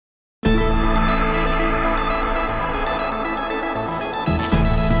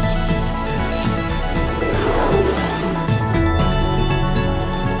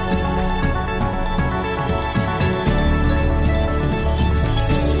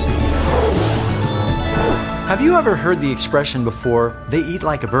Have you ever heard the expression before, they eat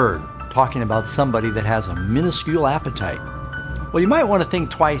like a bird, talking about somebody that has a minuscule appetite? Well, you might want to think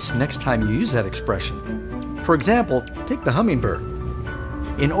twice next time you use that expression. For example, take the hummingbird.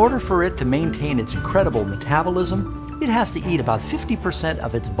 In order for it to maintain its incredible metabolism, it has to eat about 50%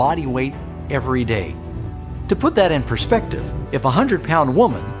 of its body weight every day. To put that in perspective, if a 100-pound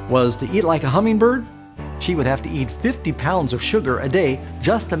woman was to eat like a hummingbird, she would have to eat 50 pounds of sugar a day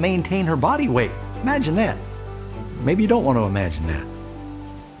just to maintain her body weight. Imagine that. Maybe you don't want to imagine that.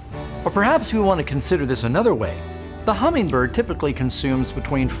 Or perhaps we want to consider this another way. The hummingbird typically consumes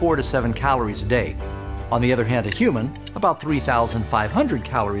between 4 to 7 calories a day. On the other hand, a human, about 3,500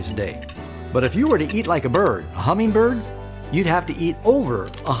 calories a day. But if you were to eat like a bird, a hummingbird, you'd have to eat over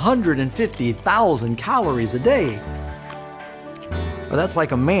 150,000 calories a day. Well, that's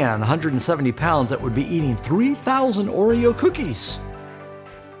like a man, 170 pounds, that would be eating 3,000 Oreo cookies.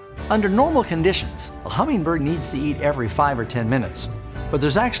 Under normal conditions, a hummingbird needs to eat every 5 or 10 minutes. But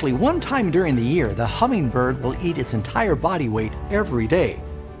there's actually one time during the year the hummingbird will eat its entire body weight every day.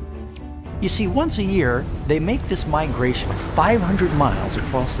 You see, once a year, they make this migration of 500 miles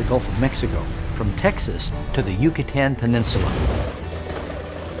across the Gulf of Mexico, from Texas to the Yucatan Peninsula.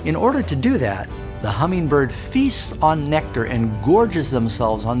 In order to do that, the hummingbird feasts on nectar and gorges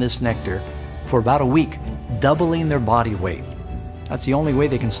themselves on this nectar for about a week, doubling their body weight. That's the only way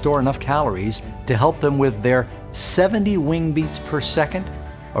they can store enough calories to help them with their 70 wing beats per second,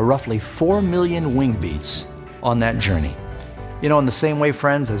 or roughly 4 million wing beats on that journey. You know, in the same way,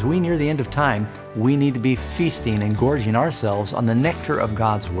 friends, as we near the end of time, we need to be feasting and gorging ourselves on the nectar of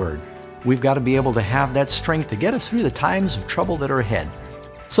God's Word. We've got to be able to have that strength to get us through the times of trouble that are ahead.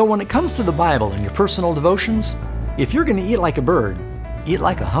 So when it comes to the Bible and your personal devotions, if you're going to eat like a bird, eat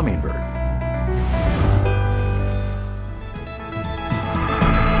like a hummingbird.